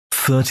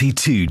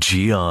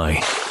32GI.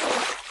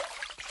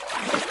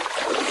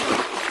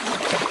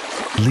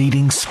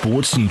 Leading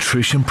sports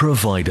nutrition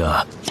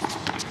provider.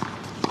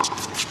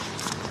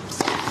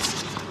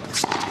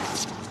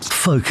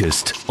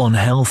 Focused on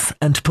health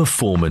and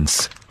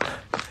performance.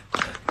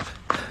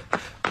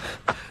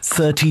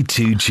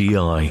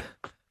 32GI.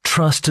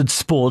 Trusted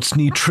sports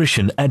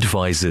nutrition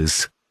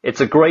advisors. It's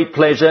a great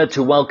pleasure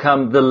to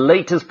welcome the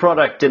latest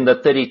product in the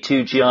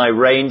 32GI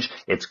range.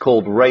 It's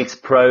called Race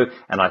Pro,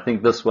 and I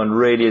think this one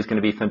really is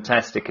going to be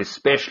fantastic,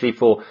 especially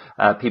for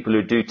people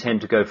who do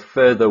tend to go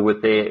further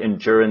with their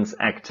endurance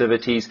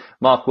activities.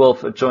 Mark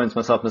Wolf joins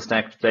myself, Mr.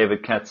 Actor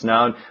David Katz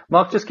now. And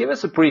Mark, just give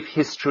us a brief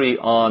history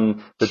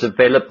on the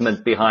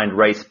development behind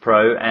Race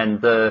Pro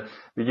and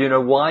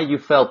why you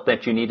felt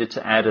that you needed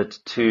to add it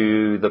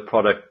to the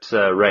product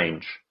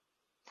range.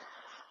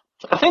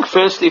 I think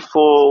firstly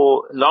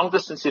for long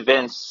distance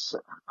events,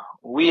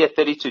 we at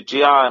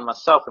 32GI and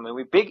myself,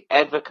 we're big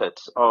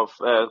advocates of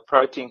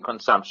protein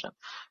consumption.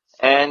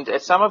 And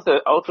at some of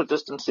the ultra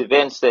distance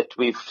events that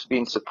we've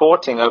been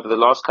supporting over the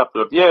last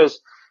couple of years,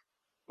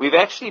 we've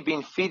actually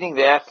been feeding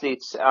the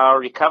athletes our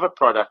Recover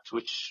product,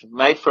 which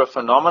made for a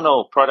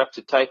phenomenal product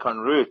to take en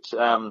route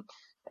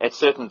at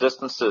certain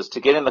distances to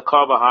get in the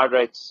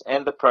carbohydrates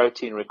and the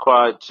protein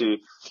required to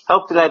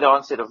help delay the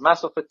onset of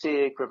muscle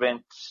fatigue,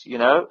 prevent, your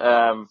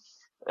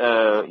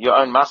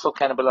own muscle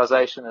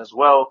cannibalization as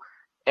well.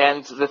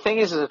 And the thing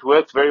is it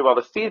worked very well.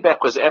 The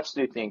feedback was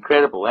absolutely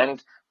incredible.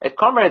 And at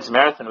Comrades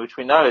Marathon, which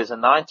we know is a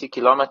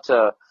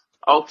 90-kilometer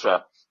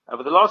ultra,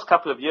 over the last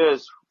couple of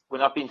years,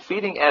 when I've been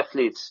feeding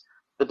athletes,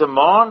 the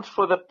demand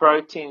for the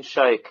protein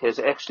shake has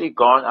actually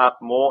gone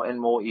up more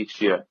and more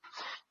each year.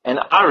 And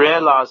I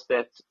realized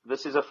that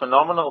this is a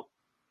phenomenal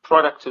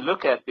product to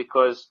look at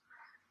because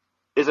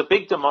there's a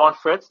big demand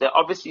for it. They're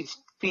obviously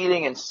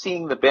feeling and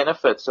seeing the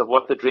benefits of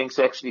what the drink's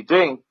actually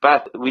doing,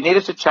 but we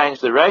needed to change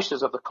the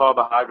ratios of the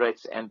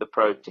carbohydrates and the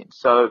protein.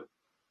 So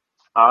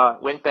I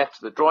went back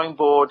to the drawing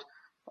board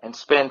and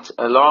spent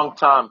a long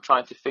time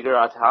trying to figure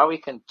out how we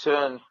can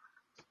turn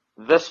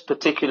this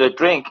particular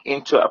drink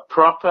into a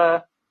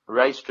proper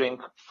race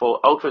drink for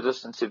ultra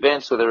distance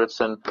events, whether it's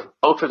an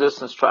ultra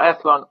distance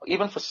triathlon,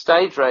 even for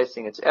stage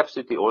racing. It's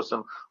absolutely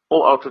awesome,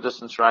 or ultra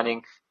distance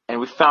running. And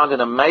we found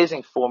an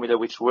amazing formula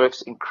which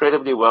works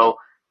incredibly well.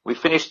 We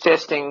finished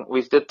testing.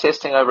 We did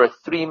testing over a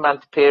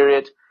 3-month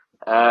period.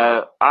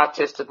 I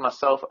tested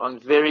myself on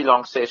very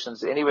long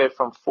sessions, anywhere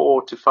from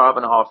 4 to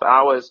 5.5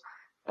 hours,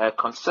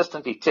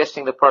 consistently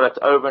testing the product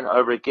over and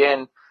over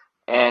again.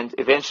 And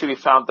eventually we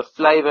found the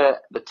flavor,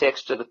 the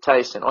texture, the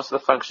taste, and also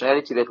the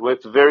functionality that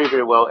worked very,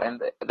 very well.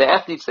 And the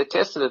athletes that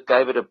tested it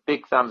gave it a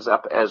big thumbs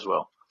up as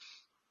well.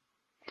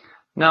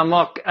 Now,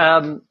 Mark,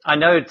 I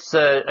know it's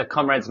a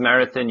Comrades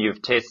Marathon.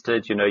 You've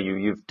tested,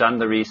 you've done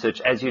the research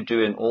as you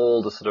do in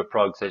all the sort of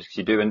progs that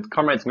you do. And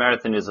Comrades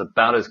Marathon is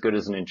about as good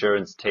as an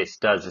endurance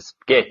test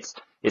gets,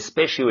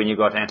 especially when you've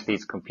got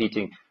athletes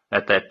competing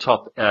at that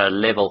top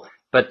level.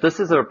 But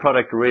this is a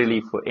product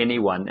really for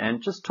anyone.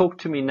 And just talk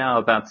to me now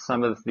about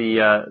some of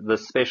the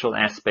special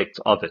aspects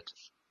of it.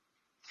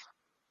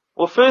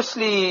 Well,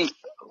 firstly,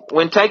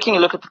 when taking a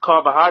look at the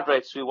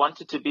carbohydrates, we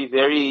wanted to be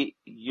very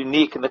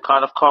unique in the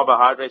kind of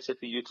carbohydrates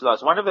that we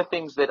utilize. One of the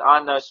things that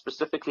I know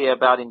specifically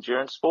about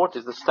endurance sport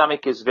is the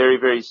stomach is very,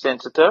 very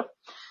sensitive.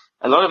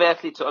 A lot of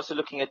athletes are also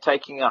looking at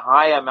taking a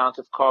higher amount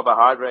of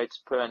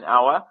carbohydrates per an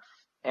hour.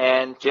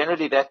 And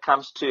generally that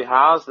comes to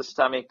how's the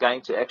stomach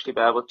going to actually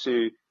be able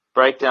to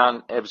break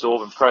down,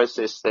 absorb, and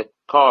process that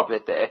carb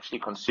that they're actually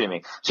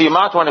consuming. So you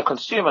might want to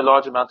consume a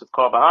large amount of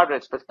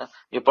carbohydrates, but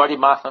your body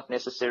might not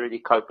necessarily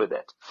cope with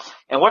that.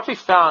 And what we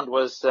found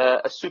was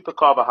a super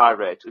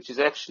carbohydrate, which is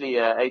actually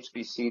a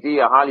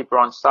HBCD, a highly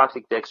branched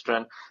cyclic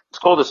dextrin. It's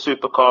called a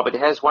super carb. It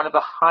has one of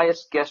the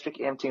highest gastric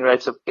emptying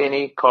rates of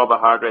any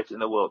carbohydrate in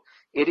the world.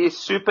 It is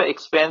super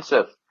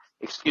expensive,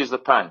 excuse the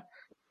pun.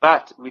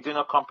 But we do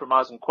not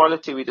compromise on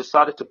quality. We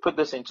decided to put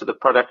this into the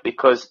product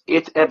because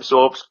it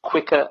absorbs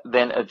quicker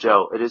than a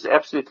gel. It is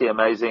absolutely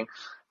amazing.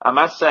 I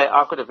must say,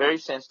 I've got a very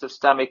sensitive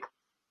stomach.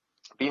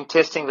 Been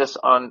testing this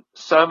on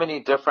so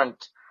many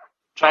different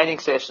training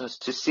sessions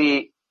to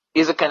see,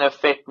 is it going to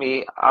affect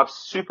me? I've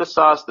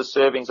supersized the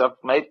servings. I've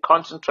made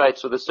concentrates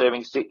for the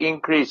servings to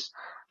increase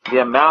the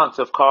amount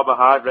of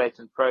carbohydrate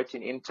and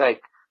protein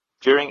intake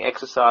during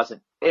exercise. And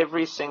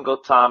every single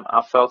time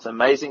I felt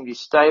amazingly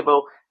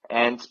stable.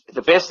 And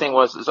the best thing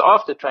was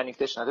after training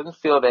session, I didn't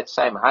feel that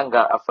same hunger.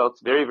 I felt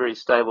very, very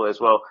stable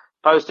as well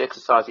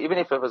post-exercise. Even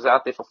if it was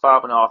out there for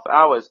 5.5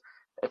 hours,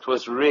 it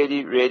was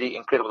really, really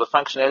incredible. The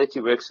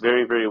functionality works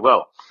very, very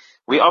well.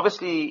 We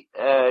obviously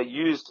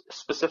used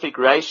specific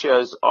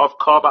ratios of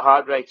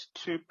carbohydrate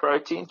to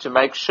protein to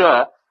make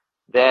sure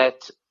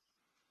that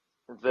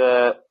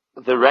the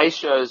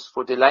ratios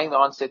for delaying the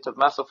onset of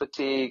muscle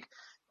fatigue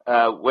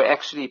were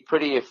actually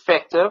pretty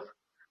effective.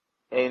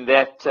 In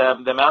that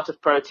the amount of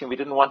protein, we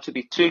didn't want to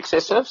be too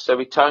excessive, so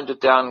we toned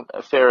it down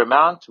a fair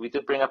amount. We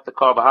did bring up the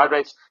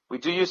carbohydrates. We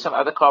do use some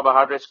other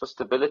carbohydrates for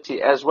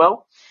stability as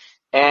well.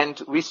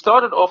 And we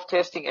started off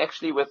testing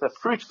actually with a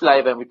fruit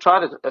flavor, and we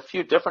tried a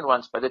few different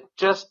ones, but it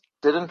just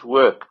didn't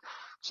work.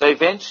 So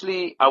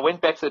eventually I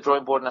went back to the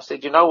drawing board and I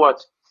said, you know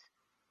what?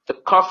 The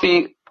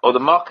coffee or the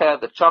mocha,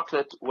 the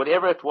chocolate,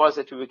 whatever it was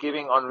that we were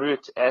giving en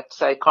route at,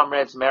 say,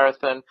 Comrades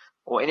Marathon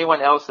or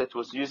anyone else that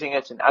was using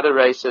it in other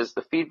races,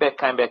 the feedback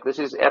came back. This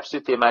is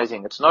absolutely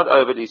amazing. It's not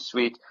overly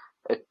sweet.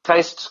 It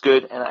tastes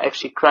good, and I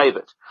actually crave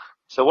it.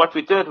 So what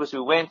we did was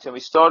we went and we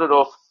started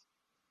off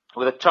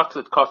with a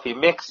chocolate coffee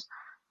mix.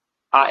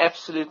 I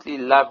absolutely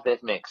love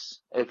that mix.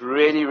 It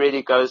really,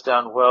 really goes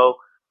down well.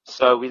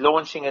 So we're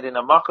launching it in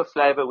a mocha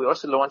flavor. We're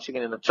also launching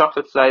it in a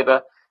chocolate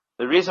flavor.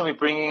 The reason we're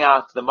bringing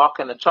out the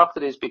mocha and the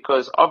chocolate is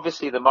because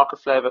obviously the mocha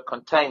flavor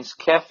contains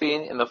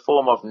caffeine in the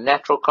form of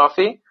natural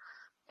coffee,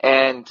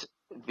 and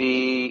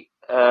the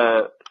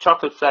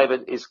chocolate flavor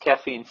is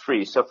caffeine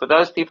free. So for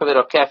those people that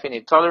are caffeine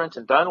intolerant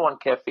and don't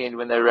want caffeine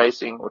when they're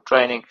racing or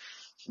training,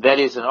 that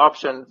is an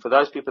option. For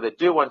those people that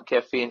do want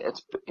caffeine,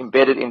 it's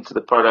embedded into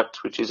the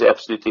product, which is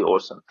absolutely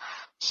awesome.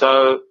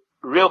 So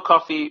real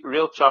coffee,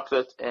 real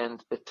chocolate,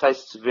 and it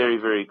tastes very,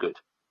 very good.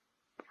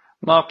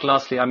 Mark,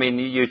 lastly, I mean,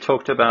 you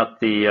talked about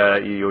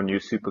the your new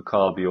super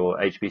carb, your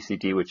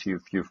HBCD, which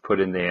you've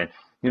put in there.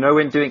 You know,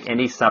 when doing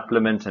any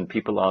supplement, and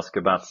people ask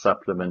about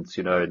supplements,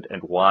 you know,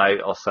 and why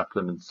are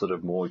supplements sort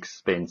of more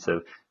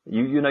expensive?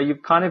 You know,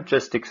 you've kind of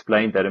just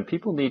explained that, and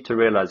people need to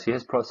realize,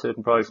 yes,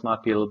 certain products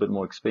might be a little bit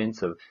more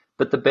expensive,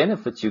 but the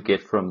benefits you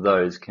get from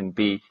those can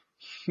be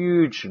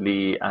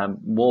hugely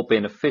more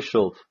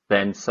beneficial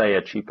than, say,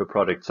 a cheaper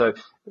product. So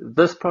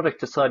this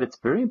product aside, it's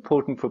very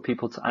important for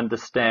people to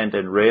understand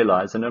and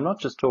realize, and I'm not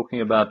just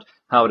talking about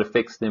how it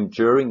affects them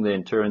during the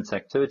endurance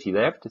activity.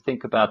 They have to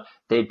think about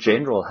their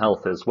general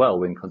health as well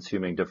when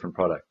consuming different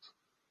products.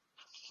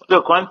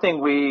 Look, one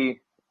thing we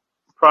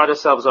pride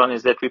ourselves on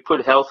is that we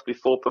put health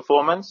before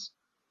performance.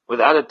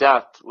 Without a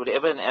doubt,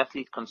 whatever an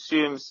athlete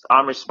consumes,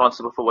 I'm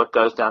responsible for what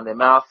goes down their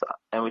mouth,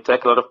 and we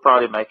take a lot of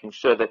pride in making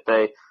sure that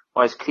they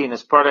as clean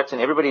as products,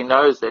 and everybody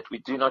knows that we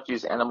do not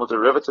use animal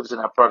derivatives in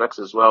our products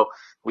as well.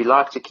 We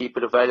like to keep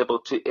it available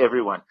to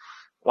everyone.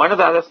 One of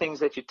the other things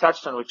that you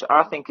touched on, which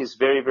I think is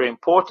very, very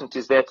important,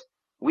 is that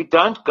we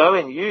don't go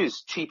and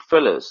use cheap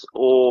fillers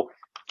or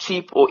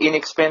cheap or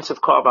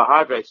inexpensive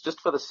carbohydrates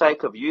just for the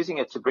sake of using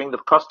it to bring the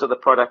cost of the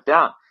product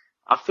down.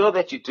 I feel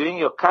that you're doing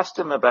your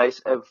customer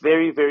base a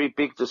very, very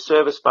big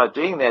disservice by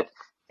doing that,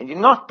 and you're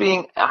not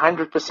being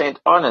 100%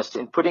 honest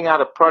in putting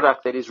out a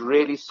product that is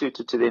really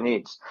suited to their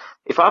needs.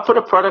 If I put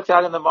a product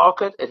out in the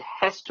market, it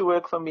has to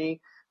work for me.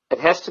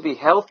 It has to be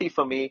healthy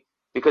for me,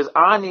 because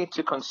I need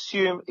to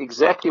consume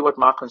exactly what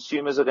my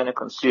consumers are going to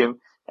consume,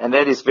 and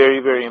that is very,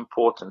 very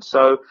important.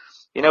 So,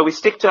 you know, we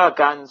stick to our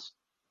guns.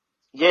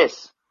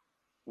 Yes,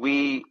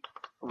 we're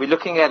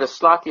looking at a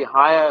slightly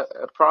higher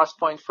price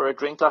point for a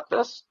drink like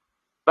this,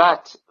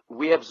 but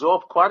we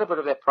absorb quite a bit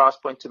of that price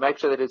point to make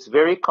sure that it's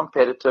very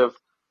competitive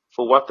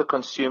for what the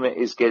consumer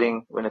is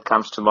getting when it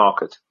comes to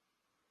market.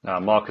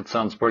 Mark, it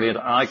sounds brilliant.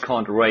 I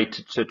can't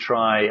wait to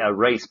try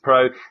Race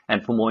Pro.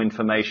 And for more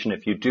information,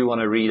 if you do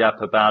want to read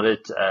up about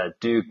it,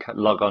 do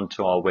log on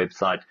to our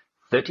website,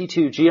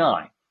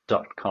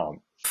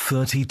 32gi.com.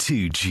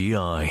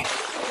 32GI.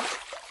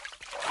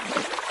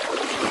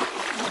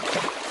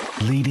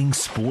 Leading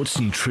sports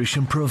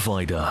nutrition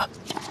provider.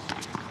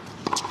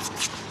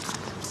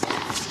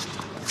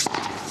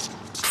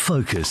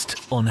 Focused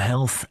on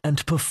health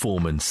and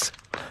performance.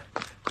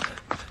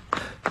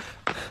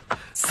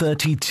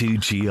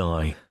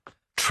 32GI.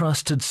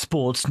 Trusted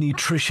sports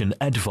nutrition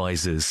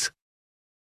advisors.